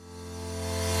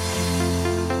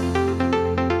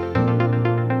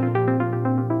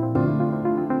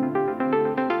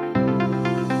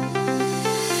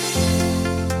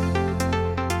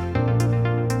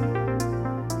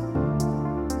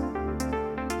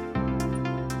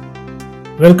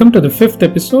Welcome to the fifth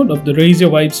episode of the Raise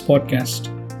Your Vibes podcast.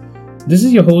 This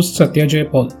is your host Satya Jay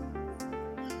Paul.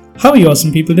 How are you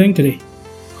awesome people doing today?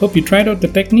 Hope you tried out the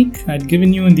technique I'd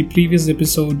given you in the previous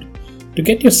episode to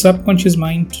get your subconscious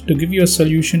mind to give you a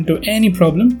solution to any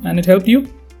problem and it helped you.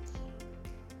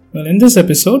 Well, in this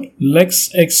episode, let's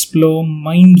explore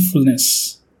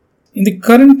mindfulness. In the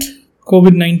current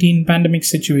COVID-19 pandemic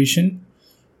situation,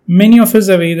 many of us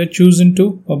have either chosen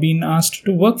to or been asked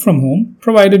to work from home,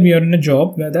 provided we are in a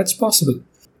job where that's possible.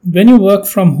 When you work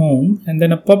from home and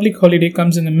then a public holiday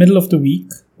comes in the middle of the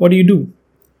week, what do?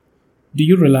 Do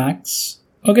you relax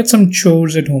or get some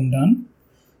chores at home done?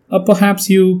 Or perhaps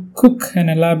you cook an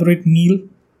elaborate meal?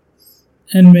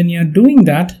 And when you're doing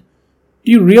that,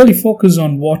 do you really focus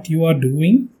on what you are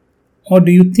doing? Or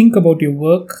do you think about your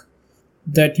work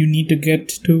that you need to get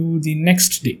to the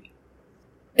next day?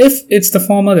 If it's the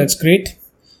former, that's great.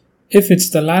 If it's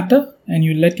the latter, and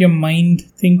you let your mind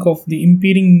think of the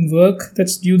impending work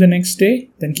that's due the next day,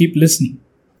 then keep listening.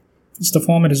 If it's the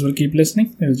former as well, keep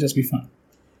listening. It'll just be fun.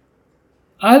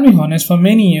 I'll be honest, for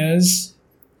many years,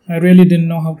 I really didn't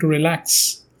know how to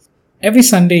relax. Every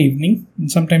Sunday evening,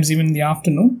 and sometimes even in the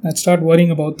afternoon, I'd start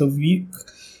worrying about the week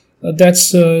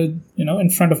that's in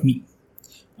front of me.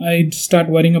 I'd start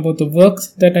worrying about the work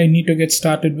that I need to get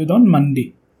started with on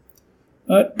Monday.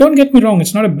 Don't get me wrong,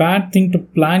 it's not a bad thing to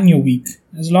plan your week.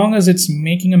 As long as it's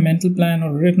making a mental plan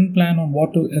or written plan on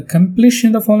what to accomplish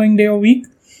in the following day or week,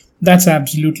 that's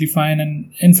absolutely fine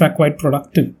and in fact quite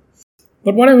productive.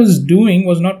 But what I was doing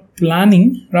was not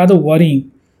planning, rather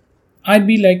worrying. I'd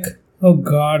be like, oh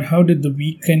God, how did the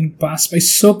weekend pass by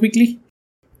so quickly?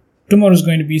 Tomorrow is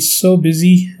going to be so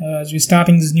busy as we're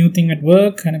starting this new thing at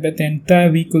work, and I bet the entire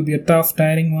week will be a tough,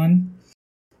 tiring one.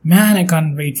 Man, I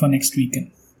can't wait for next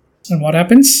weekend. And what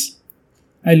happens?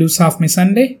 I lose half my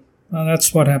Sunday. Well,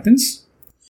 that's what happens.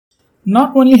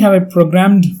 Not only have I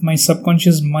programmed my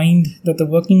subconscious mind that the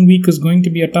working week is going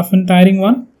to be a tough and tiring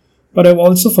one, but I've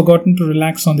also forgotten to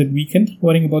relax on that weekend,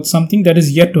 worrying about something that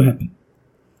is yet to happen.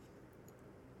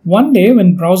 One day,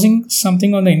 when browsing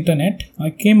something on the internet,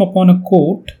 I came upon a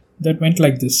quote that went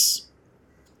like this.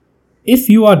 If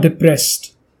you are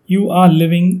depressed, you are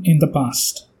living in the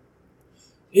past.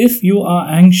 If you are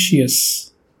anxious,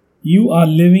 you are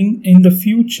living in the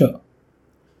future.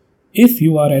 If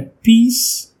you are at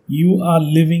peace, you are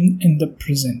living in the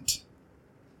present.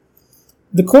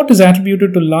 The quote is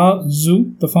attributed to Lao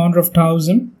Tzu, the founder of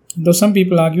Taoism, though some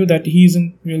people argue that he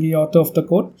isn't really the author of the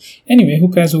quote. Anyway,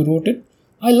 who cares who wrote it?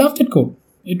 I loved that quote.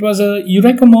 It was a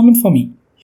eureka moment for me.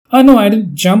 No, I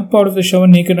didn't jump out of the shower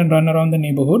naked and run around the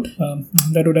neighborhood.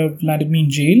 That would have landed me in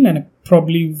jail and I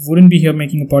probably wouldn't be here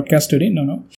making a podcast today.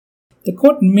 No. The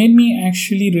quote made me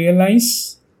actually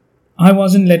realize I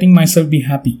wasn't letting myself be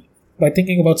happy by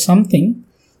thinking about something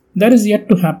that is yet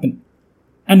to happen,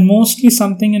 and mostly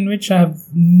something in which I have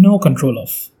no control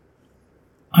of.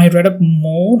 I read up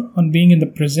more on being in the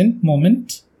present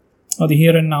moment or the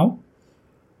here and now.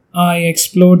 I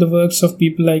explored the works of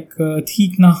people like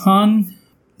Thich Nhat Hanh,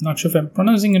 not sure if I'm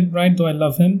pronouncing it right, though I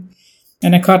love him,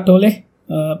 and Eckhart Tolle.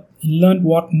 Learned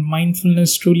what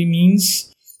mindfulness truly means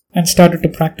and started to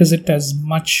practice it as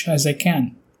much as I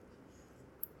can.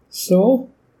 So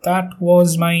that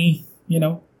was my,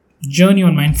 journey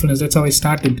on mindfulness. That's how I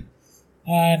started.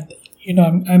 And,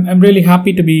 I'm really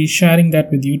happy to be sharing that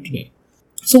with you today.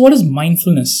 So what is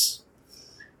mindfulness?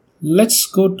 Let's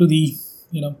go to the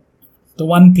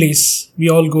one place we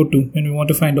all go to when we want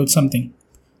to find out something.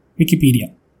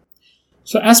 Wikipedia.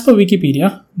 So as per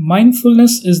Wikipedia,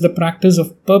 mindfulness is the practice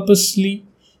of purposely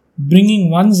bringing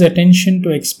one's attention to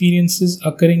experiences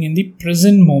occurring in the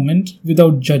present moment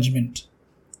without judgment.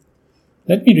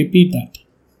 Let me repeat that.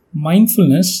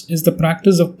 Mindfulness is the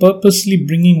practice of purposely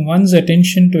bringing one's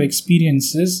attention to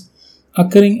experiences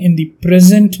occurring in the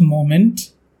present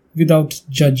moment without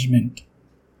judgment.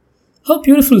 How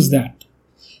beautiful is that?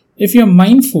 If you're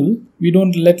mindful, we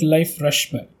don't let life rush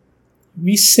by.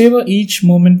 We savor each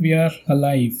moment we are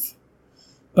alive.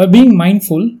 By being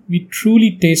mindful, we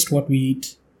truly taste what we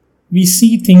eat. We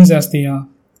see things as they are.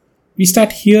 We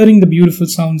start hearing the beautiful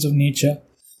sounds of nature.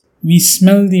 We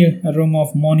smell the aroma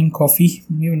of morning coffee,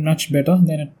 even much better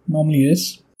than it normally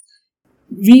is.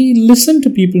 We listen to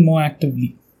people more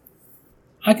actively.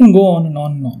 I can go on and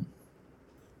on and on.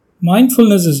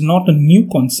 Mindfulness is not a new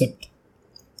concept.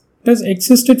 It has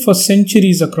existed for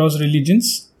centuries across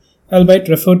religions, albeit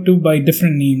referred to by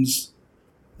different names.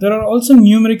 There are also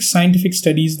numerous scientific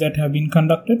studies that have been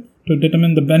conducted to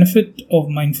determine the benefit of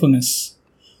mindfulness.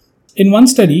 In one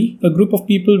study, a group of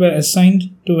people were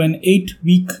assigned to an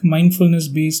 8-week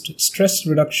mindfulness-based stress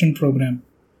reduction program.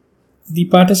 The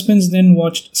participants then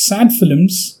watched sad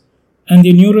films and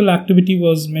their neural activity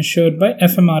was measured by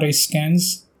fMRI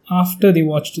scans after they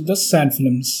watched the sad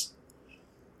films.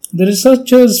 The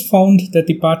researchers found that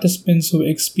the participants who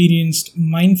experienced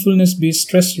mindfulness-based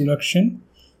stress reduction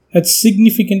had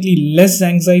significantly less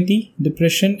anxiety,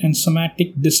 depression, and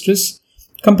somatic distress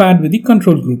compared with the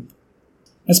control group.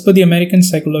 As per the American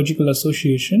Psychological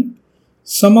Association,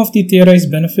 some of the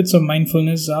theorized benefits of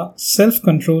mindfulness are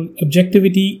self-control,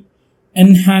 objectivity,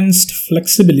 enhanced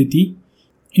flexibility,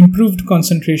 improved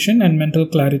concentration and mental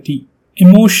clarity,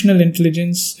 emotional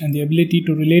intelligence, and the ability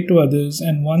to relate to others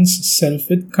and one's self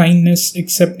with kindness,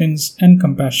 acceptance, and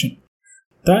compassion.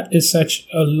 That is such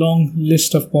a long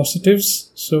list of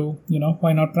positives, so,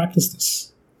 why not practice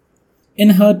this?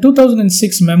 In her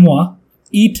 2006 memoir,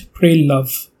 Eat, Pray,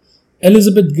 Love,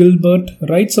 Elizabeth Gilbert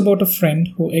writes about a friend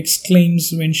who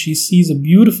exclaims when she sees a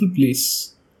beautiful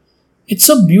place, "It's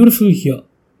so beautiful here.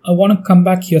 I want to come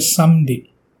back here someday."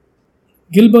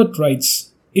 Gilbert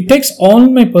writes, "It takes all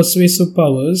my persuasive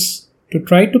powers to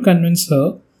try to convince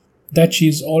her that she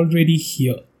is already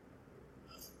here."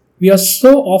 We are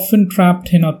so often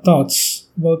trapped in our thoughts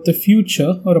about the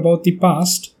future or about the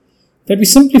past that we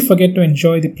simply forget to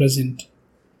enjoy the present.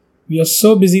 We are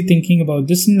so busy thinking about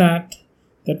this and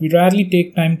that we rarely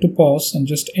take time to pause and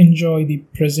just enjoy the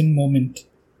present moment.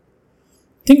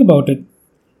 Think about it.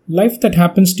 Life that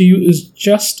happens to you is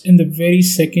just in the very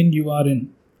second you are in.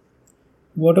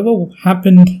 Whatever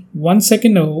happened 1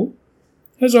 second ago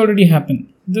has already happened.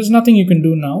 There's nothing you can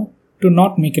do now to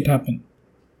not make it happen.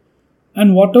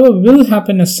 And whatever will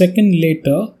happen a second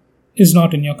later is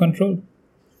not in your control.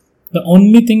 The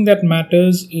only thing that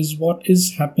matters is what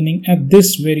is happening at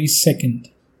this very second.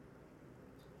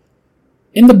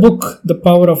 In the book, The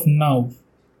Power of Now,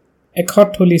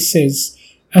 Eckhart Tolle says,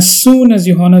 "As soon as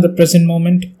you honor the present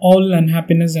moment, all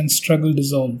unhappiness and struggle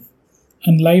dissolve,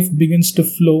 and life begins to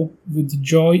flow with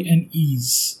joy and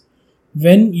ease.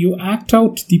 When you act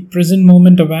out the present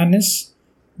moment awareness,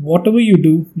 whatever you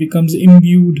do becomes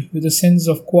imbued with a sense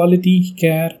of quality,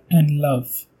 care, and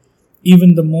love,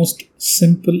 even the most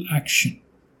simple action."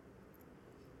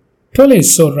 Tolle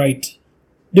is so right.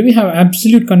 Do we have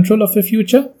absolute control of the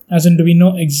future? As in, do we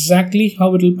know exactly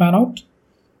how it will pan out?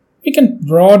 We can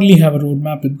broadly have a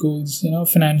roadmap with goals,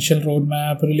 financial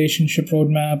roadmap, a relationship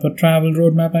roadmap, a travel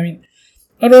roadmap.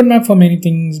 A roadmap for many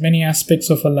things, many aspects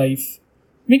of our life.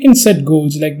 We can set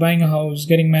goals like buying a house,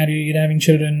 getting married, having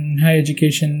children, higher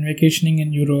education, vacationing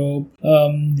in Europe,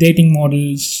 dating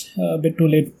models. A bit too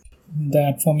late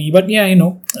that for me, but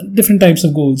different types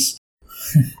of goals.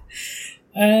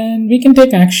 And we can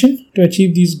take action to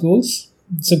achieve these goals.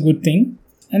 It's a good thing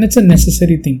and it's a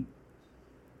necessary thing.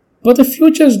 But the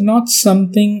future is not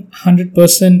something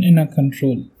 100% in our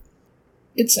control.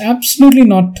 It's absolutely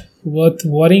not worth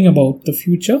worrying about the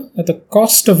future at the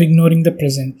cost of ignoring the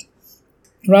present.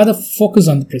 Rather, focus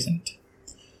on the present.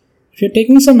 If you're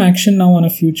taking some action now on a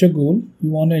future goal you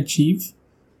want to achieve,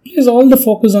 place all the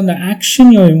focus on the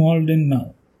action you're involved in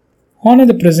now. Honor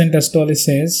the present, as Tolle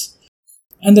says,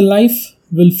 and the life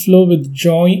will flow with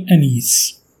joy and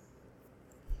ease.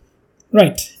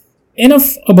 Right,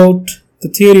 enough about the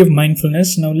theory of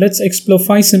mindfulness. Now let's explore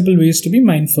 5 simple ways to be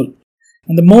mindful.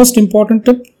 And the most important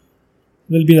tip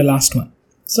will be the last one.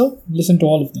 So listen to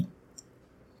all of them.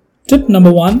 Tip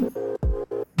number 1,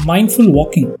 mindful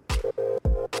walking.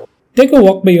 Take a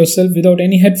walk by yourself without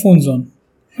any headphones on.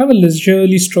 Have a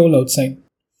leisurely stroll outside.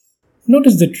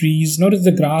 Notice the trees, notice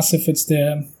the grass if it's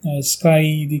there,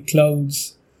 sky, the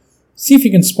clouds. See if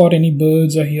you can spot any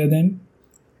birds or hear them.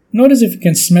 Notice if you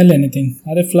can smell anything.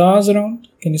 Are there flowers around?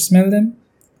 Can you smell them?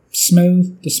 Smell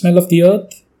the smell of the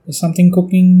earth. There's something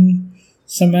cooking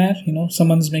somewhere.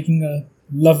 Someone's making a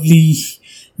lovely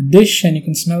dish and you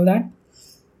can smell that.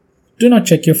 Do not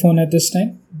check your phone at this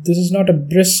time. This is not a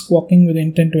brisk walking with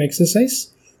intent to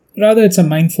exercise. Rather, it's a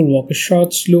mindful walk, a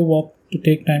short, slow walk to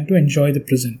take time to enjoy the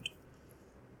present.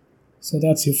 So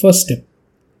that's your first tip.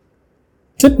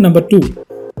 Tip number 2,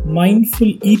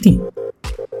 mindful eating.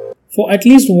 For at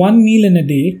least one meal in a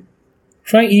day,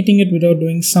 try eating it without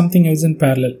doing something else in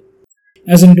parallel.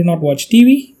 As in, do not watch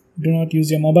TV, do not use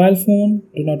your mobile phone,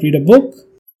 do not read a book.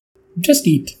 Just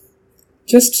eat.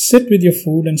 Just sit with your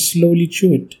food and slowly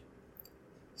chew it.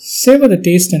 Savor the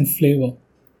taste and flavor.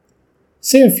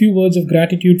 Say a few words of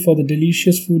gratitude for the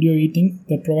delicious food you're eating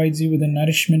that provides you with the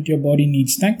nourishment your body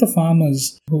needs. Thank the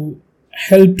farmers who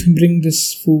helped bring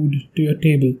this food to your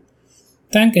table.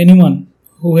 Thank anyone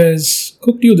who has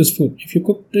cooked you this food. If you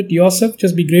cooked it yourself,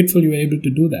 just be grateful you were able to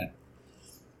do that.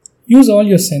 Use all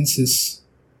your senses.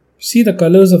 See the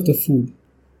colors of the food.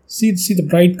 See the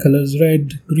bright colors,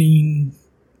 red, green,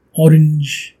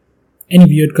 orange. any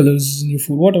weird colors in your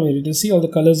food, whatever it is. See all the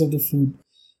colors of the food.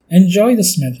 Enjoy the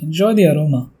smell. Enjoy the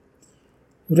aroma.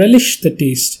 Relish the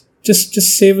taste. Just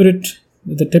savor it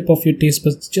with the tip of your taste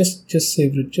buds. Just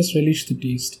savor it. Just relish the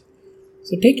taste.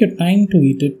 So take your time to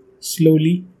eat it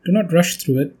slowly. Do not rush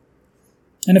through it.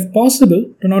 And if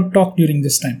possible, do not talk during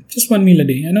this time. Just one meal a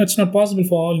day. I know it's not possible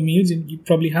for all meals. You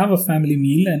probably have a family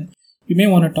meal and you may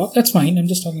want to talk. That's fine. I'm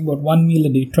just talking about one meal a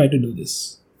day. Try to do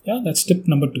this. Yeah, that's tip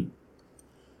number 2.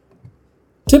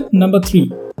 Tip number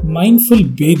 3, mindful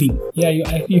bathing. Yeah,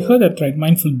 you heard that right.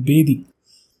 Mindful bathing.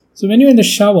 So when you're in the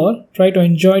shower, try to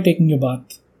enjoy taking your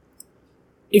bath.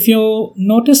 If you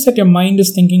notice that your mind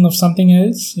is thinking of something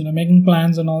else, making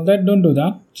plans and all that, don't do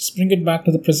that. Just bring it back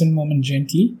to the present moment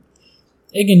gently.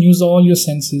 Again, use all your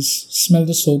senses. Smell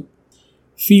the soap.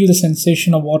 Feel the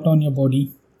sensation of water on your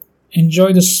body.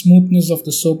 Enjoy the smoothness of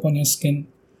the soap on your skin.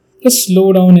 Just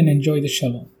slow down and enjoy the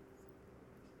shower.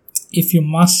 If you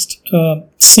must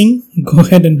sing, go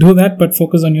ahead and do that, but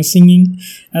focus on your singing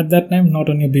at that time, not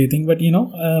on your bathing. But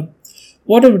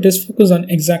whatever it is, focus on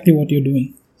exactly what you're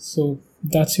doing. So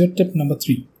that's your tip number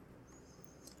 3.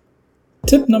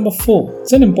 Tip number 4,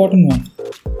 it's an important one.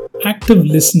 Active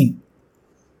listening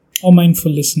or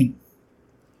mindful listening.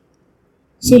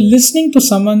 So listening to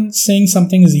someone saying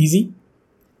something is easy.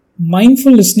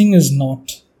 Mindful listening is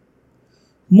not.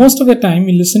 Most of the time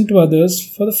we listen to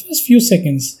others for the first few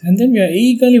seconds and then we are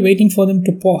eagerly waiting for them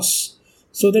to pause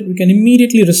so that we can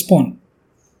immediately respond.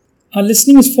 Our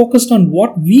listening is focused on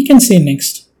what we can say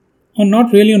next or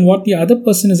not really on what the other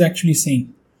person is actually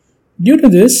saying. Due to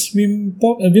this, we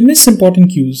miss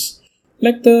important cues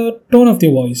like the tone of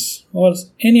their voice or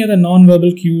any other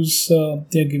non-verbal cues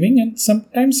they are giving and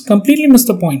sometimes completely miss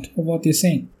the point of what they're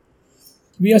saying.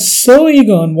 We are so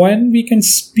eager on when we can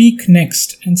speak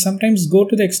next and sometimes go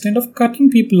to the extent of cutting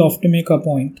people off to make our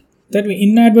point that we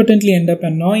inadvertently end up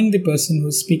annoying the person who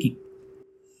is speaking.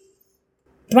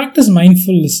 Practice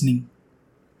mindful listening.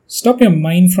 Stop your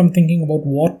mind from thinking about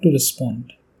what to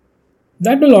respond.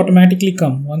 That will automatically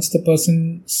come once the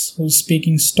person who's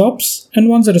speaking stops and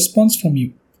wants a response from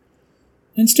you.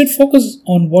 Instead, focus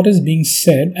on what is being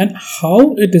said and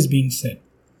how it is being said.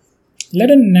 Let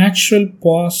a natural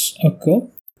pause occur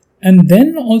and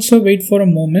then also wait for a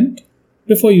moment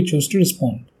before you choose to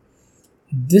respond.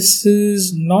 This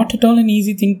is not at all an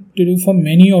easy thing to do for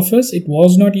many of us. It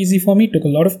was not easy for me. It took a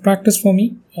lot of practice for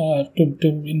me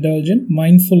to indulge in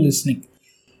mindful listening.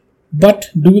 But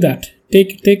do that.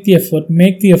 Take the effort,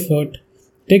 make the effort.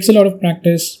 It takes a lot of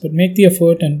practice, but make the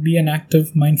effort and be an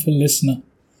active, mindful listener.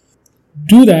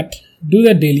 Do that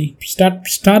daily. Start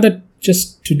it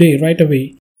just today, right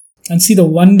away, and see the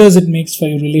wonders it makes for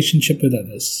your relationship with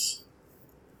others.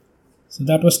 So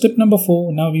that was tip number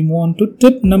 4. Now we move on to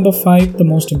tip number 5, the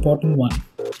most important one.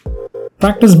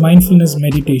 Practice mindfulness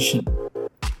meditation.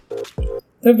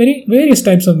 There are various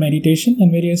types of meditation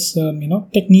and various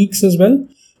techniques as well.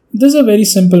 This is a very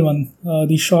simple one,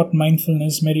 the short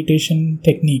mindfulness meditation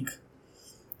technique.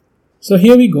 So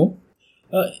here we go.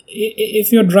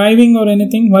 If you're driving or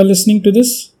anything while listening to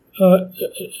this,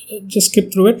 just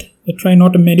skip through it. Try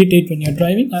not to meditate when you're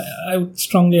driving. I would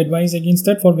strongly advise against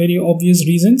that for very obvious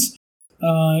reasons.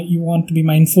 You want to be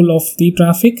mindful of the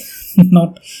traffic,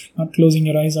 not closing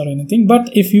your eyes or anything. But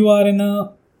if you are in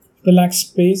a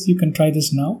relaxed space, you can try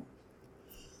this now.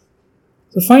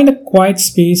 So find a quiet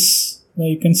space where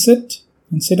you can sit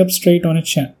and sit up straight on a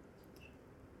chair.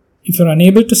 If you're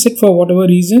unable to sit for whatever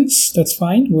reasons, that's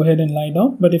fine. Go ahead and lie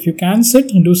down. But if you can sit,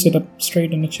 do sit up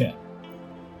straight in a chair.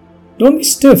 Don't be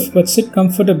stiff, but sit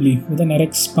comfortably with an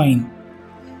erect spine.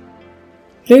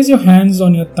 Place your hands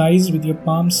on your thighs with your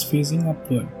palms facing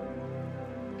upward.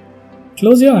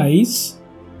 Close your eyes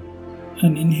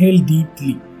and inhale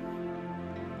deeply.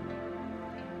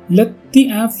 Let the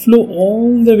air flow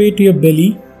all the way to your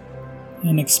belly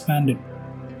and expand it.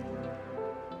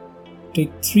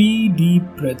 Take 3 deep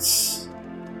breaths.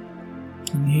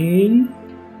 Inhale,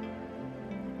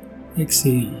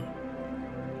 exhale.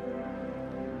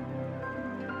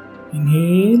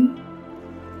 Inhale,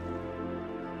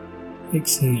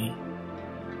 exhale.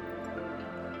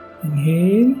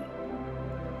 Inhale,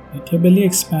 let your belly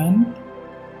expand.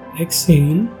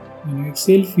 Exhale, when you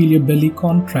exhale, feel your belly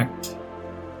contract.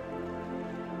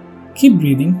 Keep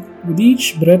breathing. With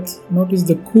each breath, notice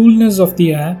the coolness of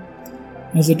the air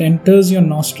as it enters your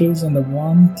nostrils and the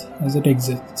warmth as it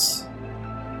exits.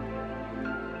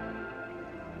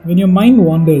 When your mind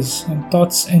wanders and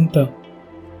thoughts enter,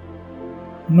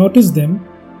 notice them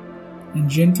and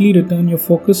gently return your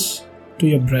focus to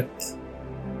your breath.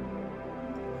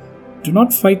 Do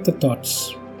not fight the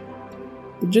thoughts,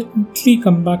 but gently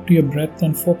come back to your breath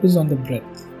and focus on the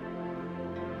breath.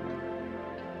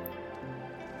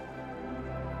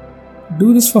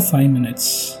 Do this for 5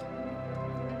 minutes.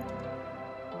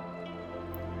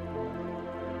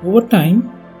 Over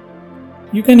time,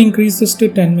 you can increase this to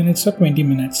 10 minutes or 20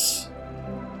 minutes.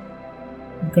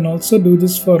 You can also do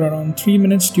this for around 3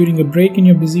 minutes during a break in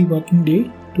your busy working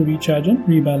day to recharge and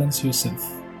rebalance yourself.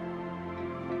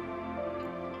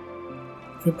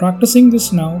 If you're practicing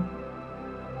this now,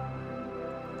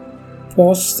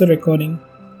 pause the recording,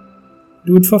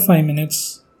 do it for 5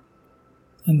 minutes,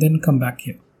 and then come back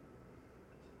here.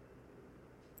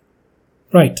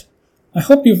 Right. I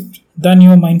hope you've done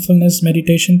your mindfulness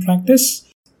meditation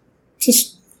practice.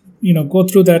 Just go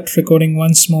through that recording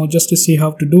once more just to see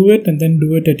how to do it, and then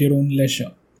do it at your own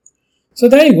leisure. So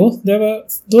there you go.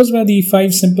 Those were the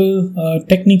 5 simple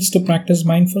techniques to practice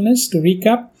mindfulness. To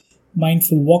recap: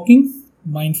 mindful walking,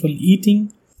 mindful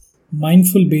eating,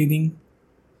 mindful bathing,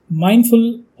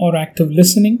 mindful or active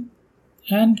listening,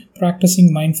 and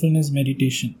practicing mindfulness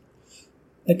meditation.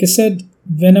 Like I said,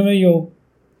 whenever you're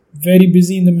very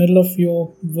busy in the middle of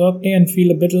your workday and feel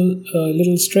a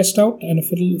little stressed out and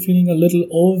feeling a little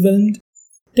overwhelmed,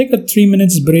 take a 3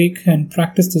 minutes break and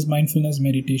practice this mindfulness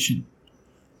meditation.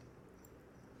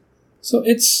 So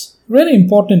it's really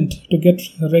important to get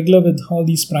regular with all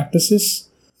these practices,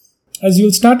 as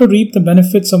you'll start to reap the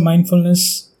benefits of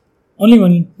mindfulness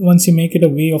only once you make it a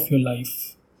way of your life.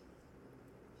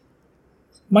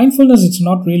 Mindfulness is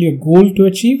not really a goal to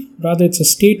achieve, rather it's a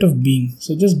state of being.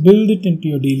 So just build it into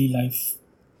your daily life.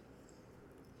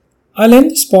 I'll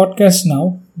end this podcast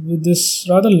now with this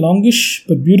rather longish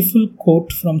but beautiful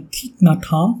quote from Thich Nhat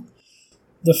Hanh,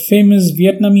 the famous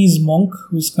Vietnamese monk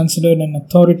who is considered an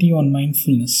authority on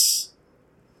mindfulness.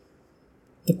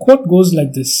 The quote goes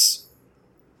like this: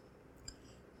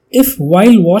 "If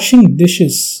while washing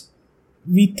dishes,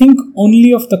 we think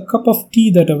only of the cup of tea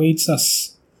that awaits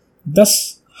us,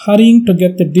 thus hurrying to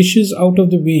get the dishes out of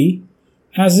the way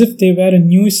as if they were a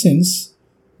nuisance,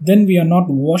 then we are not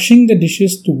washing the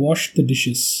dishes to wash the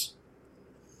dishes.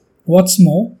 What's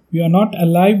more, we are not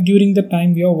alive during the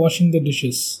time we are washing the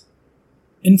dishes.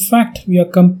 In fact, we are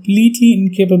completely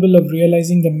incapable of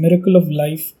realizing the miracle of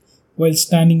life while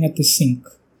standing at the sink.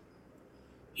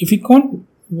 If we can't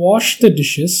wash the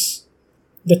dishes,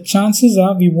 the chances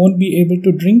are we won't be able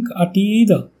to drink our tea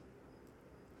either.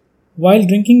 While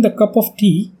drinking the cup of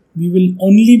tea, we will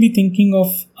only be thinking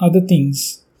of other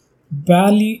things,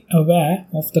 barely aware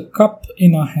of the cup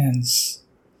in our hands.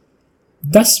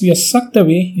 Thus, we are sucked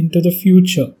away into the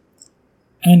future,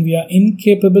 and we are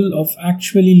incapable of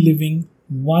actually living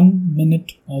 1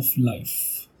 minute of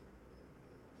life."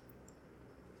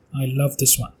 I love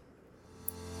this one.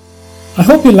 I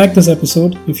hope you liked this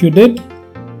episode. If you did,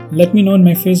 let me know on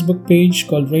my Facebook page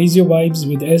called Raise Your Vibes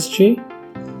with SJ.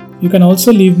 You can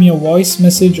also leave me a voice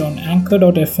message on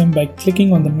anchor.fm by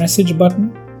clicking on the message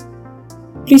button.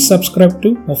 Please subscribe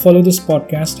to or follow this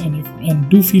podcast, and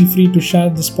do feel free to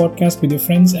share this podcast with your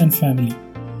friends and family.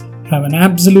 Have an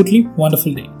absolutely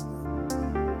wonderful day.